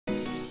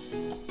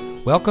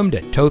Welcome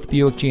to Toth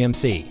Buick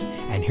GMC,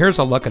 and here's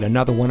a look at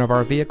another one of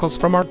our vehicles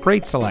from our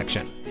great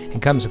selection,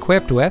 and comes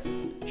equipped with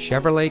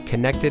Chevrolet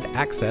Connected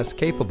Access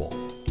capable,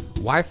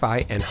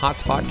 Wi-Fi and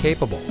hotspot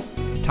capable,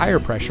 tire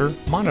pressure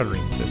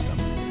monitoring system,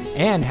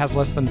 and has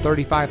less than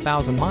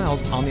 35,000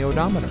 miles on the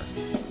odometer.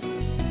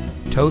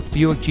 Toth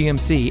Buick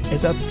GMC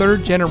is a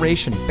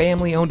third-generation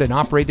family-owned and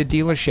operated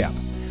dealership.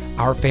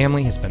 Our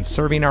family has been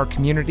serving our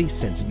community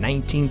since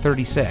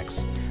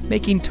 1936,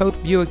 making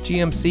Toth Buick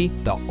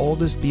GMC the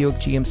oldest Buick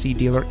GMC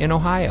dealer in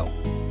Ohio.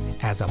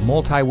 As a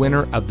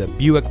multi-winner of the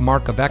Buick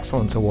Mark of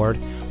Excellence Award,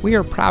 we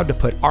are proud to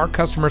put our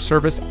customer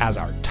service as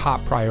our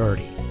top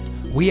priority.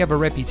 We have a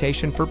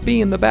reputation for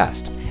being the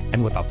best,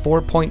 and with a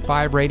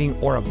 4.5 rating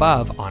or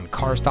above on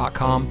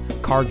Cars.com,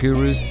 Car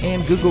Gurus,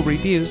 and Google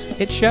reviews,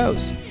 it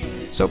shows.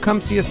 So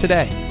come see us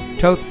today.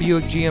 Toth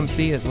Buick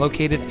GMC is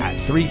located at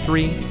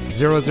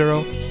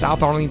 3300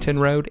 South Arlington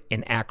Road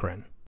in Akron.